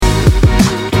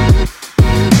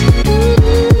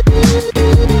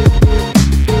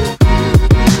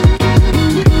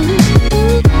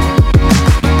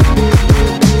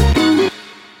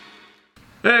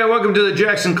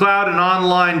Jackson Cloud, an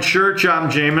online church. I'm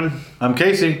Jamin. I'm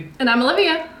Casey. And I'm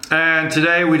Olivia. And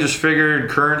today we just figured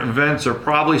current events are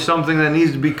probably something that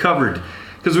needs to be covered.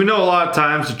 Because we know a lot of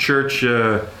times the church,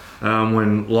 when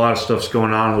a lot of stuff's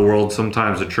going on in the world,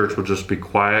 sometimes the church will just be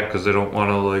quiet because they don't want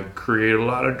to create a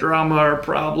lot of drama or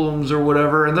problems or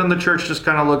whatever. And then the church just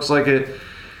kind of looks like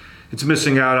it's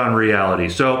missing out on reality.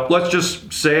 So let's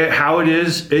just say it how it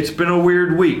is. It's been a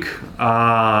weird week.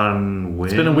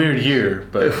 It's been a weird year,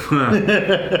 but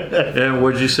and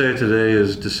what'd you say today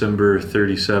is December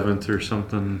 37th or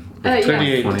something?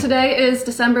 38th. Today is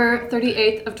December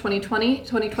 38th of 2020.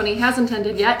 2020 hasn't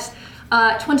ended yet.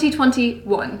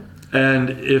 2021. And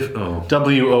if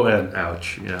WON.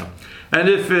 ouch, yeah. And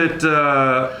if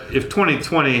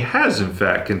 2020 has in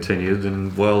fact continued, then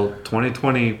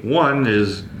 2021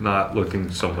 is not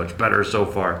looking so much better so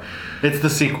far. It's the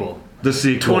sequel. The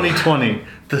sequel. 2020,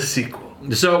 the sequel.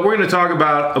 So we're going to talk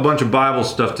about a bunch of Bible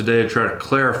stuff today to try to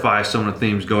clarify some of the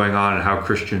themes going on and how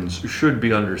Christians should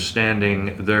be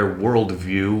understanding their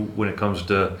worldview when it comes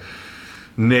to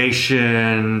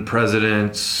nation,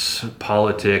 presidents,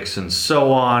 politics, and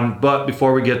so on. But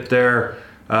before we get there,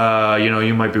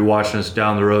 you might be watching us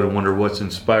down the road and wonder what's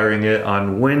inspiring it.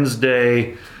 On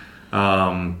Wednesday,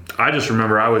 I just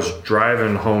remember I was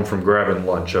driving home from grabbing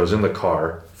lunch. I was in the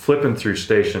car, flipping through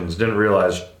stations, didn't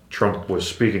realize Trump was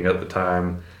speaking at the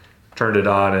time, turned it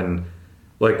on, and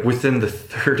within the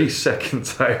 30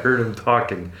 seconds I heard him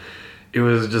talking, it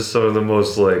was just some of the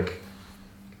most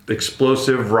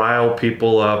explosive, rile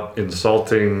people up,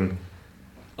 insulting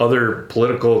other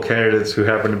political candidates who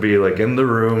happen to be in the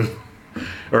room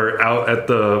or out at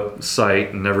the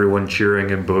site, and everyone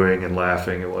cheering and booing and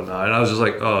laughing and whatnot. And I was just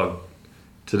like, oh,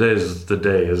 today's the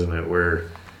day, isn't it?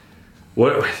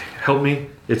 Help me?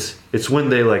 It's when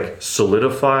they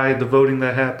solidify the voting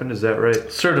that happened. Is that right?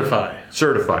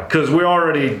 Certify. Because we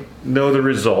already know the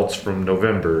results from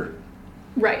November.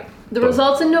 Right. The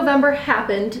results in November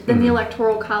happened. Then the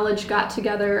Electoral College got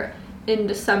together in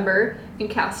December and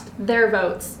cast their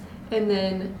votes. And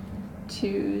then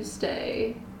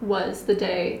Tuesday was the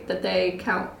day that they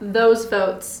count those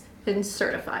votes and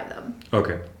certify them.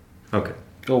 Okay.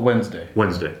 Oh, Wednesday.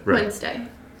 Right. Wednesday.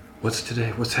 What's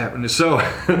today? What's happening? So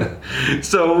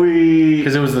we...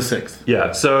 Because it was the 6th.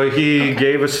 Yeah, so he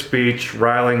gave a speech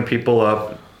riling people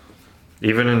up,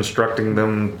 even instructing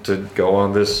them to go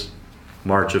on this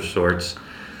march of sorts.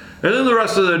 And then the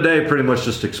rest of the day pretty much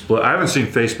just explode. I haven't seen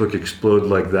Facebook explode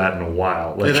like that in a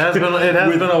while. It has been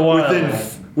a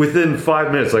while. Within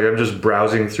 5 minutes, I'm just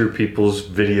browsing through people's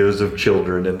videos of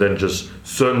children and then just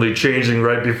suddenly changing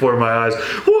right before my eyes.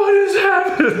 What is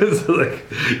happening? It's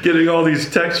getting all these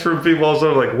texts from people.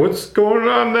 Also, what's going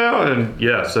on now? And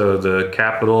yeah, so the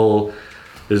Capitol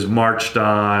is marched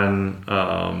on,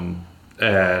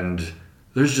 and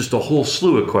there's just a whole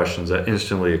slew of questions that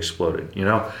instantly exploded.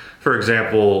 For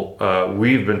example,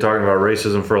 we've been talking about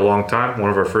racism for a long time. One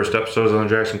of our first episodes on the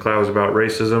Jackson Cloud was about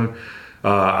racism.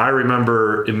 I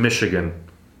remember in Michigan,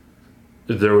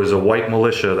 there was a white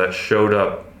militia that showed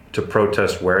up to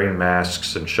protest wearing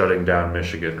masks and shutting down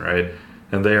Michigan, right?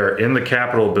 And they are in the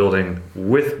Capitol building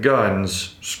with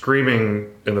guns,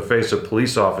 screaming in the face of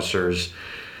police officers.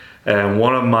 And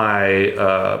one of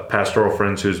my pastoral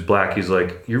friends who's black, he's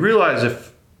like, you realize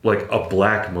if a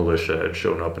black militia had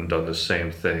shown up and done the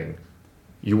same thing,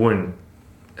 you wouldn't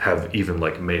have even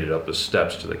made it up the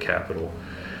steps to the Capitol.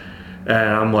 And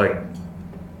I'm like,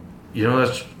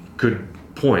 that's a good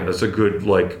point. That's a good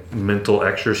mental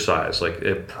exercise.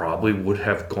 It probably would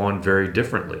have gone very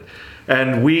differently.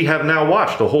 And we have now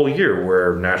watched a whole year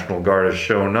where National Guard has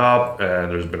shown up, and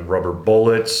there's been rubber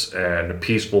bullets, and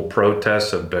peaceful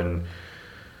protests have been,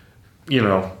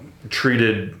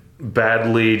 treated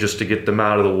badly just to get them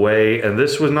out of the way. And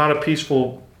this was not a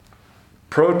peaceful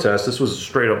protest. This was a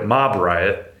straight up mob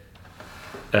riot.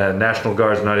 And National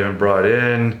Guard's not even brought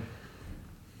in.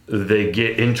 They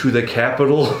get into the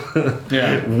Capitol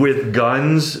with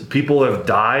guns. People have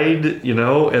died,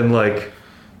 and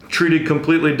treated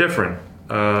completely different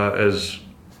as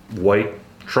white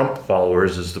Trump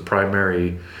followers is the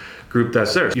primary group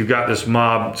that's there. You've got this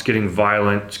mob, it's getting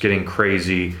violent, it's getting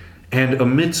crazy. And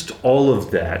amidst all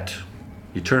of that,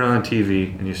 you turn on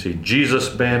TV and you see Jesus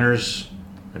banners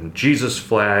and Jesus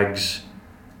flags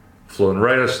flown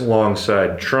right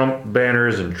alongside Trump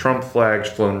banners and Trump flags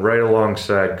flown right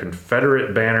alongside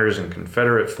Confederate banners and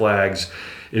Confederate flags.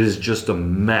 It is just a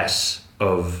mess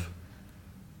of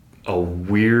a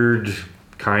weird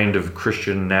kind of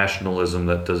Christian nationalism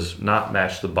that does not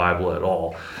match the Bible at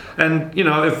all. And,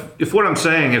 if what I'm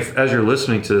saying, if as you're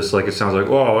listening to this, it sounds like,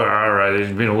 oh, all right, he's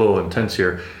being a little intense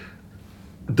here.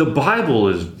 The Bible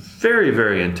is very,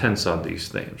 very intense on these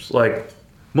themes. Like,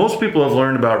 most people have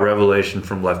learned about Revelation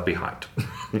from Left Behind.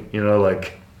 You know,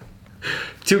 like,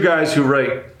 two guys who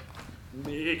write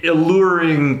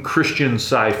alluring Christian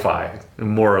sci-fi,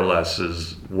 more or less,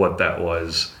 is what that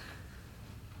was,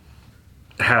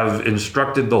 have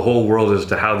instructed the whole world as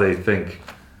to how they think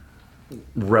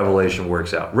Revelation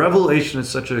works out. Revelation is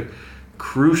such a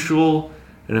crucial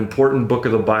and important book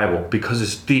of the Bible because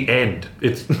it's the end.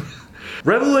 It's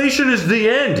Revelation is the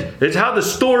end. It's how the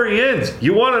story ends.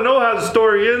 You want to know how the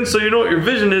story ends so you know what your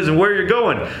vision is and where you're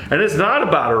going. And it's not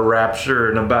about a rapture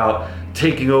and about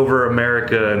taking over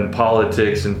America and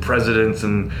politics and presidents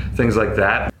and things like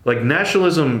that. Like,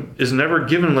 nationalism is never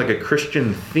given like a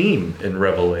Christian theme in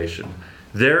Revelation.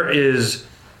 There is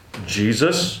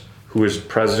Jesus, who is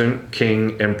president,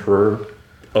 king, emperor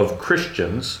of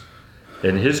Christians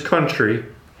in his country,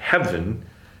 heaven,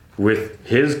 with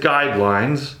his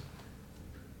guidelines.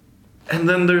 And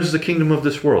then there's the kingdom of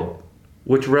this world,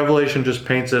 which Revelation just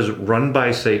paints as run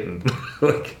by Satan.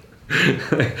 like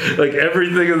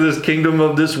everything of this kingdom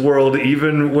of this world,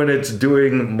 even when it's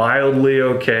doing mildly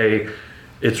okay,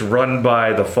 it's run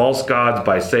by the false gods,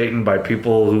 by Satan, by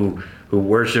people who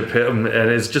worship him, and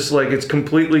it's just like, it's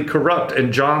completely corrupt.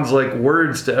 And John's like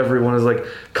words to everyone is like,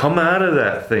 come out of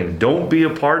that thing, don't be a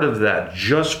part of that,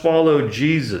 just follow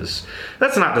Jesus.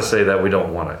 That's not to say that we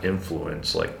don't want to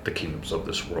influence like the kingdoms of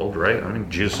this world, right? I mean,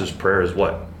 Jesus' prayer is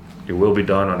what? It will be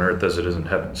done on earth as it is in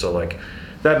heaven. So like,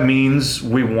 that means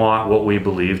we want what we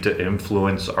believe to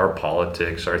influence our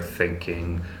politics, our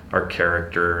thinking, our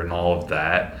character, and all of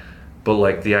that. But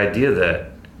like, the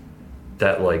idea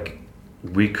that like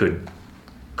we could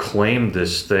claim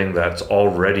this thing that's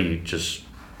already just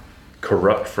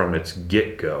corrupt from its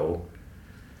get-go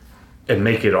and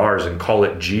make it ours and call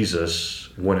it Jesus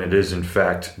when it is in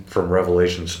fact, from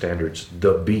Revelation standards,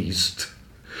 the beast.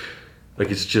 Like,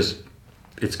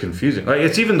 it's confusing. Like,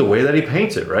 it's even the way that he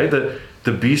paints it, right?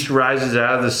 The beast rises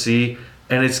out of the sea,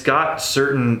 and it's got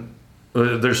certain,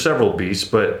 there's several beasts,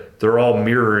 but they're all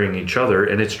mirroring each other,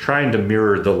 and it's trying to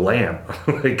mirror the lamb.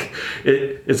 Like,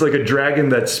 it's like a dragon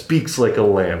that speaks like a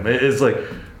lamb. It's like,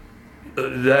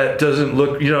 that doesn't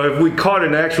look, you know, if we caught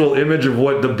an actual image of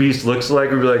what the beast looks like,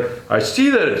 we'd be like, I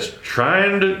see that it's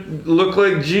trying to look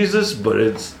like Jesus, but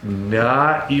it's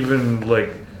not even like,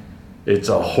 it's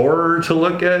a horror to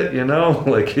look at, you know?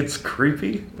 Like, it's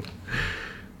creepy.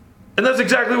 And that's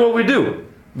exactly what we do.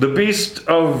 The beast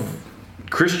of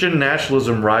Christian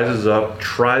nationalism rises up,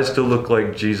 tries to look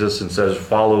like Jesus and says,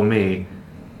 follow me,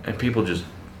 and people just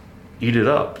eat it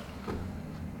up.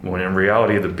 When in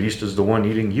reality, the beast is the one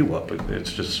eating you up.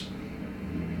 It's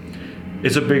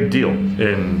a big deal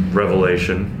in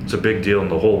Revelation. It's a big deal in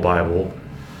the whole Bible.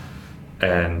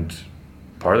 And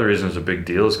part of the reason it's a big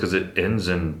deal is because it ends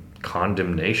in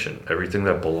condemnation. Everything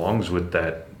that belongs with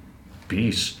that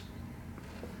beast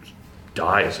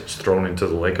dies. It's thrown into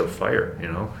the lake of fire, you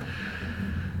know?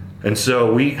 And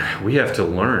so we have to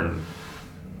learn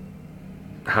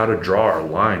how to draw our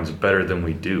lines better than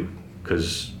we do,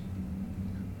 because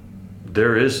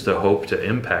there is the hope to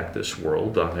impact this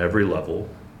world on every level.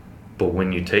 But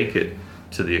when you take it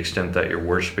to the extent that you're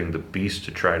worshiping the beast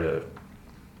to try to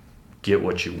get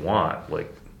what you want,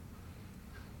 like,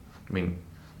 I mean,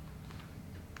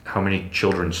 how many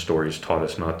children's stories taught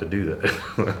us not to do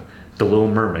that? The Little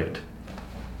Mermaid.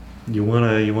 You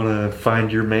wanna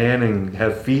find your man and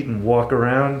have feet and walk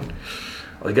around?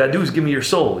 All you gotta do is give me your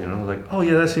soul, you know? Like, oh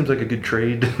yeah, that seems like a good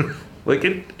trade. Like,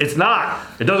 it's not.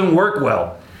 It doesn't work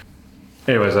well.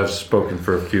 Anyways, I've spoken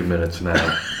for a few minutes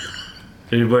now.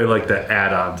 Anybody like to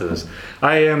add on to this?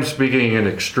 I am speaking in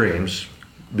extremes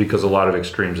because a lot of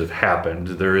extremes have happened.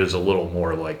 There is a little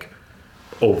more like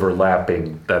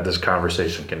overlapping that this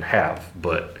conversation can have,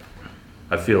 but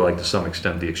I feel like to some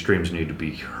extent the extremes need to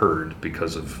be heard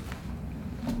because of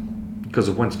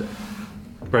Wednesday.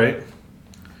 Right?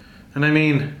 And I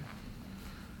mean,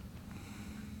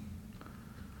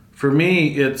 for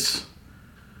me, it's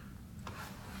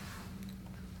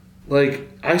like,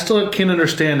 I still can't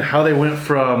understand how they went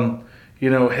from, you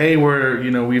know, hey,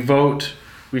 we vote,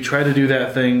 we try to do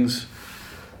that things,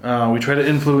 we try to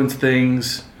influence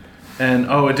things, and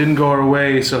oh, it didn't go our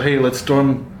way, so hey, let's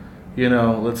storm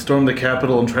the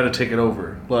Capitol and try to take it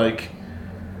over. Like,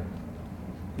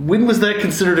 when was that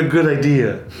considered a good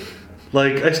idea?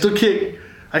 Like, I still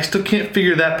can't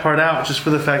figure that part out, just for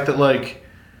the fact that, like,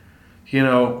 you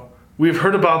know, we've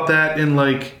heard about that in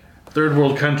like third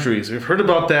world countries. We've heard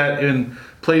about that in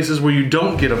places where you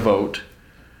don't get a vote.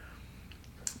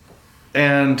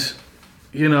 And,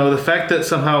 you know, the fact that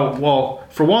somehow, well,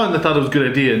 for one, they thought it was a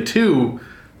good idea, and two,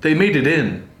 they made it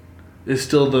in. is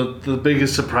still the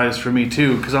biggest surprise for me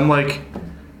too, because I'm like,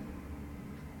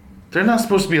 they're not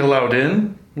supposed to be allowed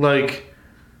in. Like,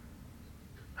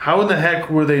 how in the heck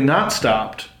were they not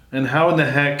stopped? And how in the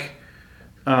heck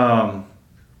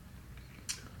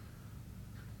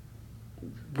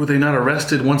were they not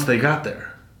arrested once they got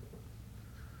there?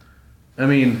 I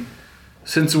mean,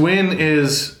 since when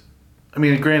is... I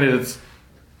mean, granted,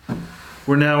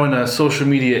 we're now in a social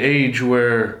media age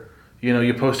where, you know,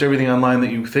 you post everything online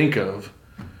that you think of.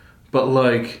 But,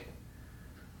 like,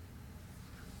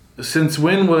 since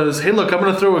when was, hey, look, I'm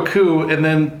going to throw a coup and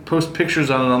then post pictures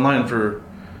on it online for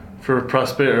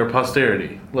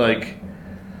posterity? Like,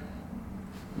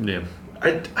 Yeah.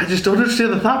 I just don't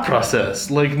understand the thought process.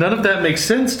 Like, none of that makes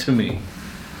sense to me.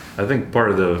 I think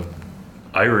part of the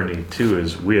irony, too,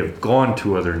 is we have gone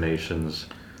to other nations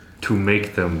to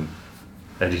make them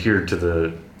adhere to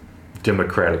the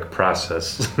democratic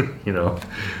process, you know,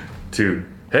 to,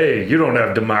 hey, you don't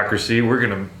have democracy, we're going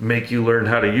to make you learn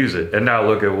how to use it. And now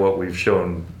look at what we've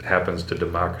shown happens to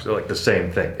democracy. Like the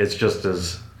same thing. It's just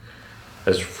as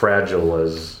fragile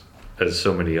as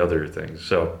so many other things.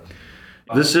 So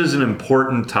this is an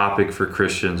important topic for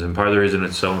Christians, and part of the reason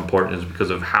it's so important is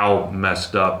because of how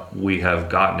messed up we have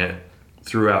gotten it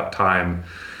throughout time,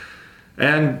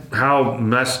 and how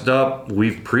messed up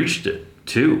we've preached it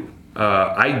too.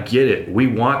 I get it. We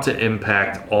want to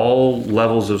impact all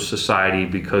levels of society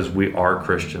because we are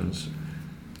Christians.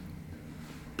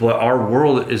 But our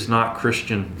world is not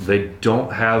Christian. They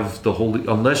don't have the Holy...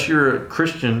 Unless you're a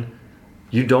Christian,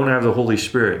 you don't have the Holy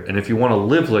Spirit. And if you want to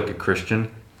live like a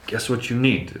Christian, guess what you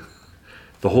need?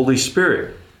 The Holy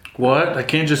Spirit. What? I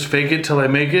can't just fake it till I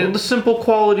make it? Well, the simple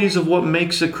qualities of what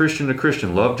makes a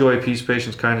Christian: love, joy, peace,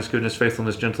 patience, kindness, goodness,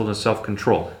 faithfulness, gentleness,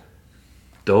 self-control.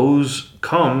 Those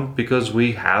come because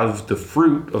we have the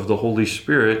fruit of the Holy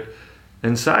Spirit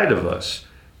inside of us,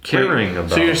 caring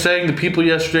about. So you're saying the people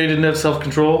yesterday didn't have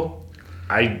self-control?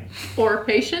 Or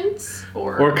patience?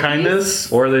 Or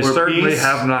kindness? Or they certainly peace?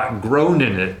 have not grown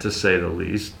in it, to say the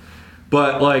least.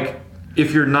 But, like,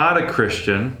 if you're not a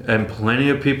Christian, and plenty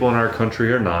of people in our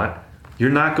country are not,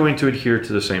 you're not going to adhere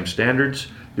to the same standards.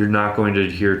 You're not going to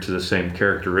adhere to the same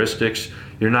characteristics.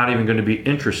 You're not even going to be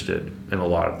interested in a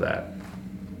lot of that.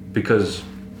 Because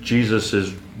Jesus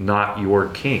is not your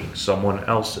king. Someone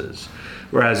else is.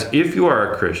 Whereas if you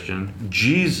are a Christian,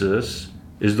 Jesus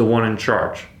is the one in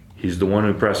charge. He's the one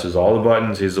who presses all the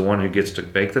buttons. He's the one who gets to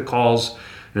make the calls.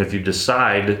 And if you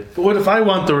decide... But what if I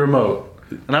want the remote?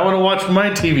 And I want to watch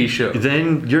my TV show?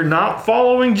 Then you're not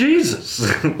following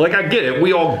Jesus. Like, I get it.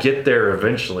 We all get there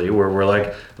eventually where we're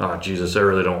like, oh, Jesus, I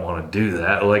really don't want to do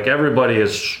that. Like, everybody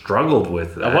has struggled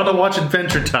with that. I want to watch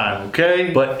Adventure Time,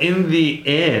 okay? But in the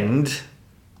end,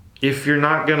 if you're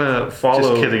not going to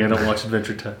follow... Just kidding, I don't watch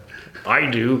Adventure Time. I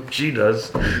do. She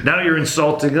does. Now you're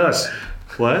insulting us.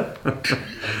 What?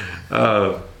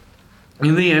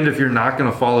 In the end, if you're not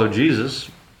going to follow Jesus,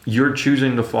 you're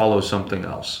choosing to follow something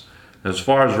else. As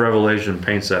far as Revelation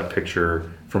paints that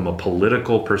picture from a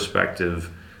political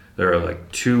perspective, there are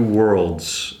like two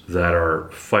worlds that are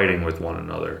fighting with one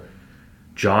another.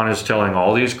 John is telling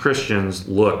all these Christians,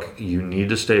 look, you need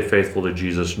to stay faithful to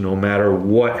Jesus no matter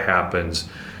what happens.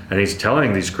 And he's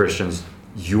telling these Christians,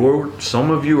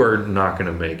 some of you are not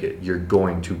going to make it. You're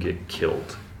going to get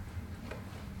killed.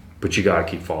 But you got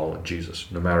to keep following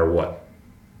Jesus no matter what.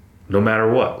 No matter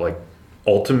what. Like,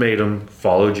 ultimatum,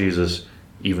 follow Jesus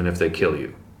even if they kill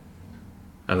you.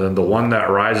 And then the one that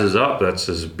rises up, that's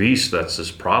this beast, that's this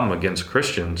problem against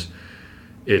Christians,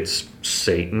 it's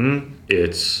Satan,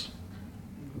 it's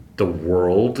the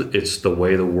world, it's the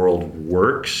way the world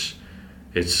works,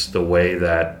 it's the way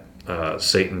that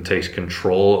Satan takes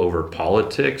control over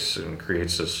politics and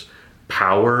creates this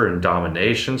power and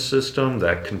domination system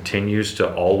that continues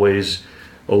to always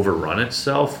overrun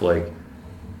itself. Like,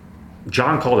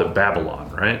 John called it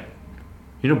Babylon, right?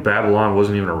 You know, Babylon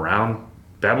wasn't even around.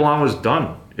 Babylon was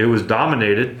done. It was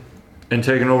dominated and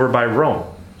taken over by Rome.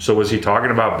 So was he talking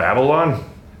about Babylon?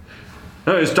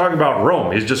 No, he's talking about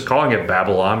Rome. He's just calling it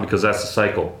Babylon because that's the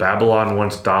cycle. Babylon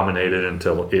once dominated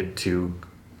until it too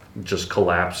just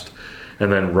collapsed.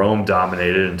 And then Rome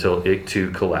dominated until it too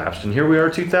collapsed. And here we are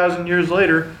 2,000 years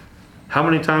later. How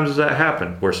many times has that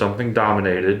happened? Where something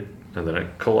dominated and then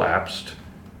it collapsed.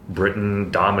 Britain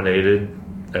dominated.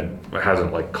 And it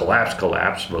hasn't like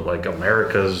collapsed, but like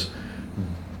America's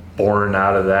born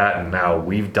out of that, and now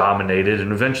we've dominated,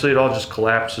 and eventually it all just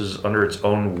collapses under its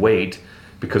own weight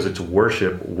because its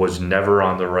worship was never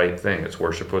on the right thing. Its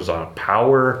worship was on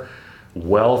power,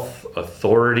 wealth,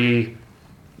 authority.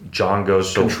 John goes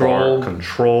so far.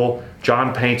 Control.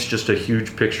 John paints just a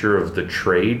huge picture of the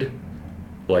trade.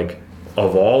 Like,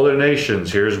 of all the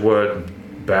nations, here's what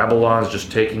Babylon's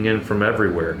just taking in from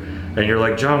everywhere. And you're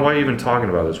like, John, why are you even talking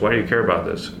about this? Why do you care about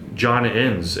this? John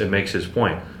ends and makes his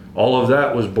point. All of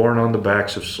that was born on the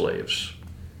backs of slaves.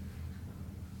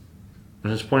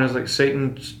 And his point is like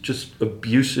Satan's just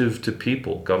abusive to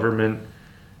people. Government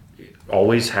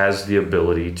always has the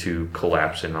ability to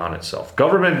collapse in on itself.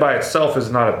 Government by itself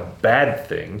is not a bad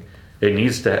thing. It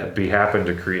needs to be happen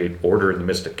to create order in the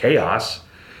midst of chaos.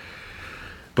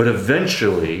 But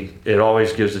eventually, it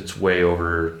always gives its way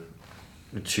over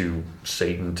to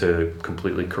Satan to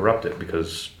completely corrupt it,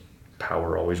 because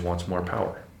power always wants more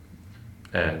power.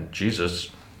 And Jesus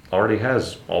already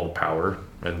has all the power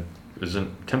and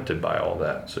isn't tempted by all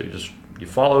that. So you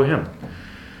follow him.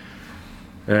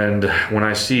 And when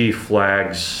I see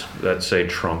flags that say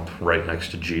Trump right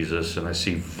next to Jesus, and I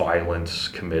see violence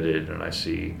committed, and I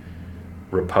see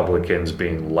Republicans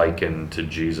being likened to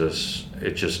Jesus,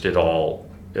 it all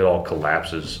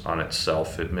collapses on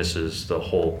itself. It misses the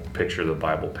whole picture the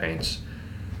Bible paints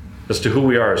as to who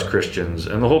we are as Christians,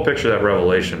 and the whole picture that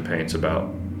Revelation paints about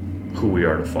who we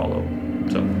are to follow.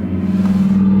 So,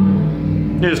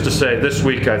 needless to say, this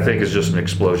week I think is just an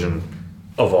explosion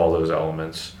of all those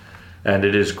elements, and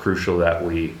it is crucial that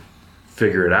we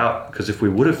figure it out, because if we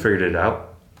would have figured it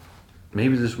out,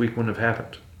 maybe this week wouldn't have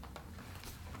happened.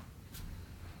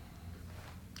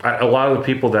 A lot of the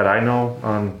people that I know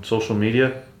on social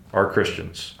media are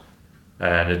Christians.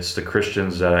 And it's the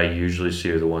Christians that I usually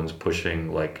see are the ones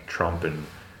pushing like Trump and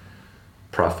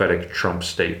prophetic Trump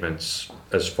statements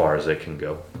as far as they can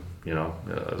go.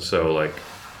 So like,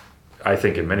 I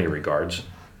think in many regards,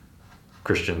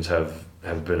 Christians have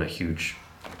been a huge,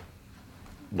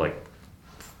 like,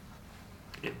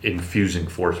 infusing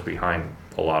force behind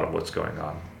a lot of what's going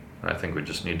on. And I think we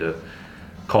just need to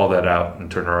call that out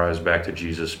and turn our eyes back to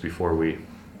Jesus before we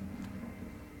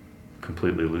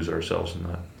completely lose ourselves in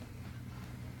that.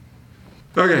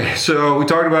 Okay, so we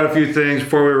talked about a few things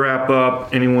before we wrap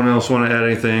up. Anyone else want to add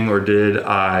anything, or did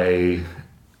I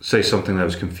say something that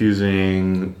was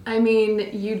confusing? I mean,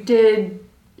 you did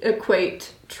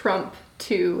equate Trump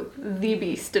to the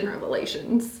beast in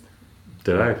Revelations.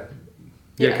 Did I?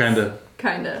 Yeah, Yes.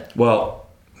 kind of. Well,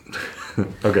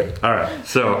 okay, all right.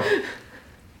 So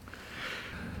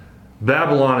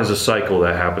Babylon is a cycle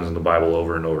that happens in the Bible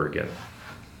over and over again.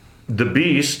 The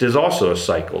beast is also a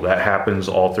cycle that happens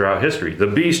all throughout history. The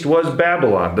beast was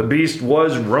Babylon. The beast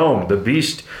was Rome. The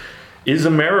beast is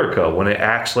America when it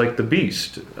acts like the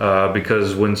beast.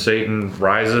 Because when Satan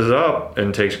rises up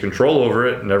and takes control over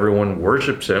it and everyone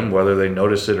worships him, whether they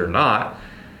notice it or not,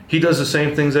 he does the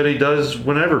same things that he does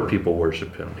whenever people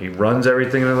worship him. He runs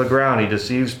everything into the ground. He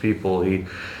deceives people. He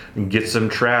gets them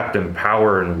trapped in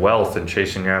power and wealth and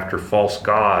chasing after false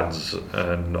gods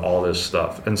and all this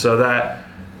stuff. And so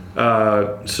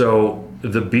so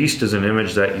the beast is an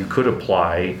image that you could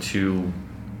apply to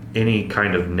any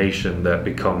kind of nation that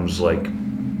becomes, like,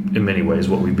 in many ways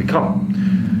what we become.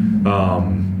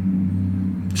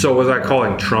 So was I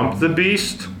calling Trump the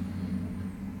beast?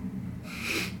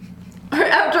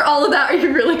 After all of that, are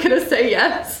you really going to say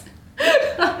yes?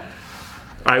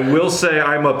 I will say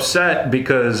I'm upset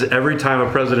because every time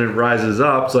a president rises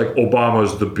up, it's like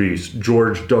Obama's the beast,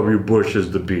 George W. Bush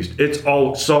is the beast. It's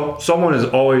all someone is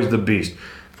always the beast.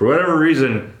 For whatever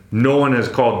reason, no one has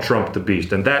called Trump the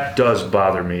beast, and that does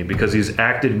bother me because he's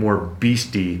acted more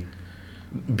beast-like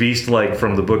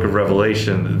from the book of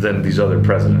Revelation than these other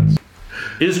presidents.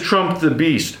 Is Trump the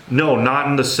beast? No, not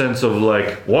in the sense of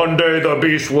like, one day the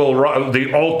beast will rise,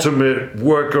 the ultimate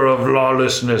worker of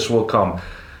lawlessness will come.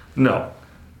 No.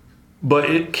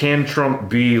 But can Trump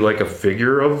be like a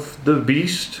figure of the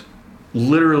beast?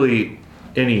 Literally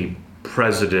any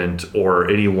president or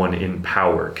anyone in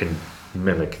power can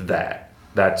mimic that.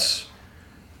 That's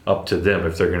up to them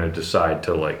if they're going to decide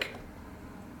to, like,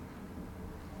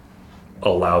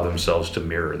 allow themselves to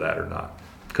mirror that or not.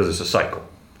 Because it's a cycle.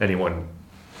 Anyone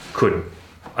could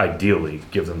ideally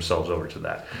give themselves over to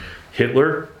that.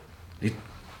 Hitler,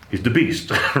 he's the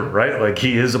beast, right? Like,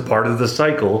 he is a part of the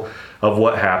cycle of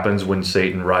what happens when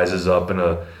Satan rises up in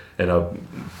a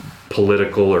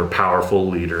political or powerful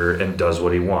leader and does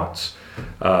what he wants.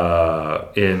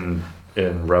 In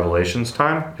Revelation's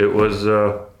time, it was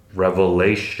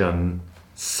Revelation's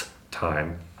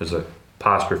time. There's an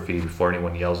apostrophe before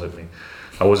anyone yells at me.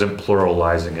 I wasn't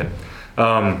pluralizing it.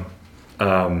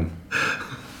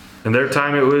 In their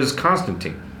time, it was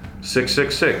Constantine,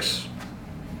 666.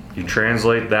 You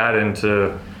translate that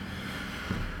into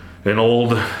an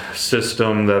old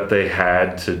system that they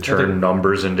had to turn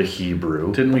numbers into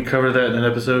Hebrew. Didn't we cover that in an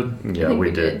episode? Yeah,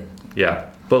 we did. Yeah.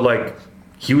 But, like,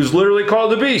 he was literally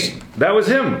called the beast. That was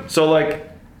him. So, like,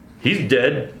 He's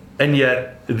dead, and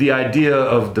yet the idea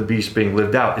of the beast being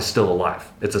lived out is still alive.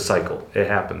 It's a cycle. It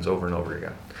happens over and over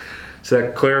again. Does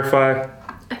that clarify?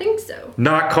 I think so.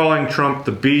 Not calling Trump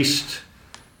the beast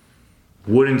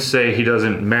wouldn't say he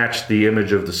doesn't match the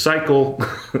image of the cycle,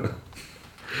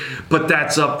 but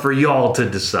that's up for y'all to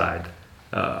decide.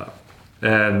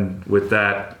 And with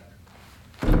that,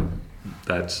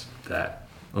 that's that.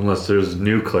 Unless there's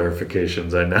new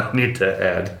clarifications I now need to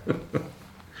add.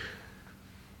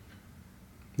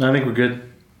 I think we're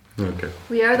good. Okay.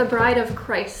 We are the bride of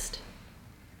Christ.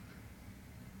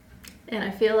 And I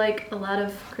feel like a lot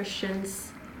of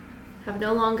Christians have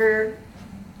no longer...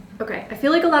 Okay, I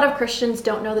feel like a lot of Christians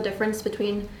don't know the difference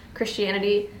between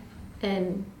Christianity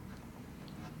and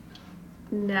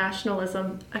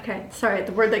nationalism. Okay, sorry,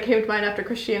 the word that came to mind after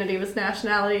Christianity was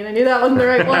nationality, and I knew that wasn't the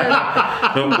right one.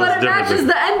 Nope, But it that's matches different.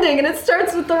 the ending, and it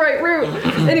starts with the right root.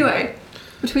 Anyway,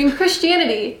 between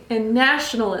Christianity and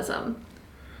nationalism,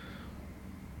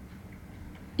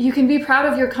 you can be proud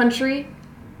of your country,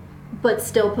 but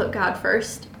still put God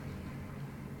first.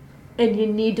 And you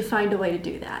need to find a way to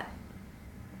do that.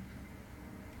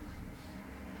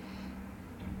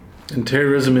 And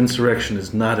terrorism, insurrection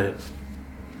is not it.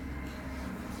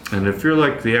 And if you're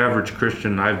like the average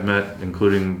Christian I've met,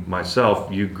 including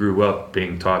myself, you grew up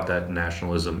being taught that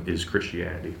nationalism is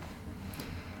Christianity.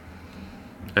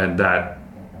 And that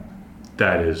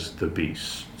is the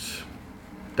beast.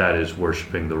 That is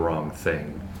worshiping the wrong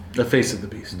thing. The face of the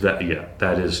beast. That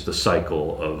is the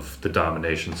cycle of the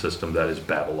domination system that is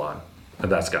Babylon.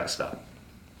 And that's got to stop.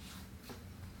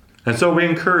 And so we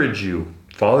encourage you,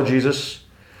 follow Jesus,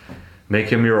 make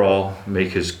him your all, make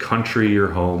his country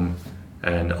your home,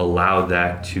 and allow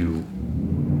that to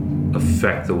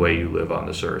affect the way you live on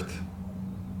this earth.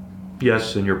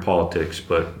 Yes, in your politics,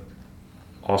 but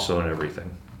also in everything,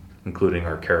 including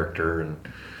our character and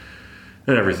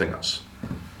everything else.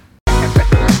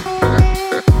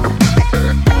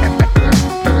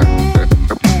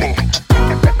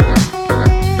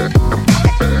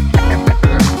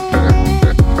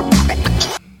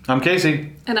 I'm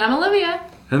Casey. And I'm Olivia.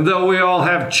 And though we all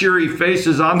have cheery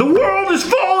faces on, the world is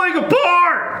falling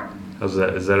apart! How's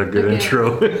that? Is that a good Okay.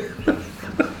 intro?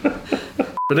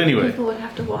 But anyway, People would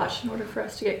have to watch in order for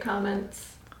us to get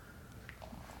comments.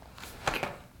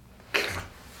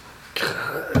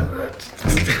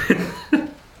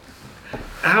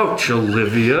 Ouch,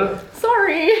 Olivia.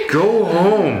 Sorry. Go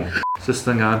home. Is this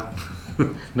thing on?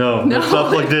 No, No, it's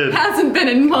not plugged it in. hasn't been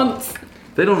in months.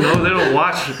 They don't know. They don't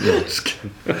watch. No, just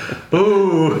kidding.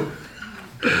 Ooh.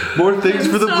 More things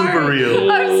for the Sorry. blooper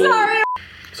reel. I'm sorry.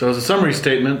 so as a summary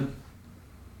statement,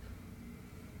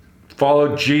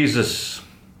 Follow Jesus.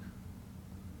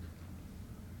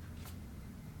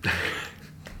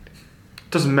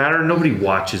 Doesn't matter. Nobody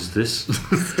watches this. It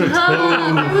was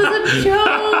a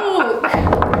joke.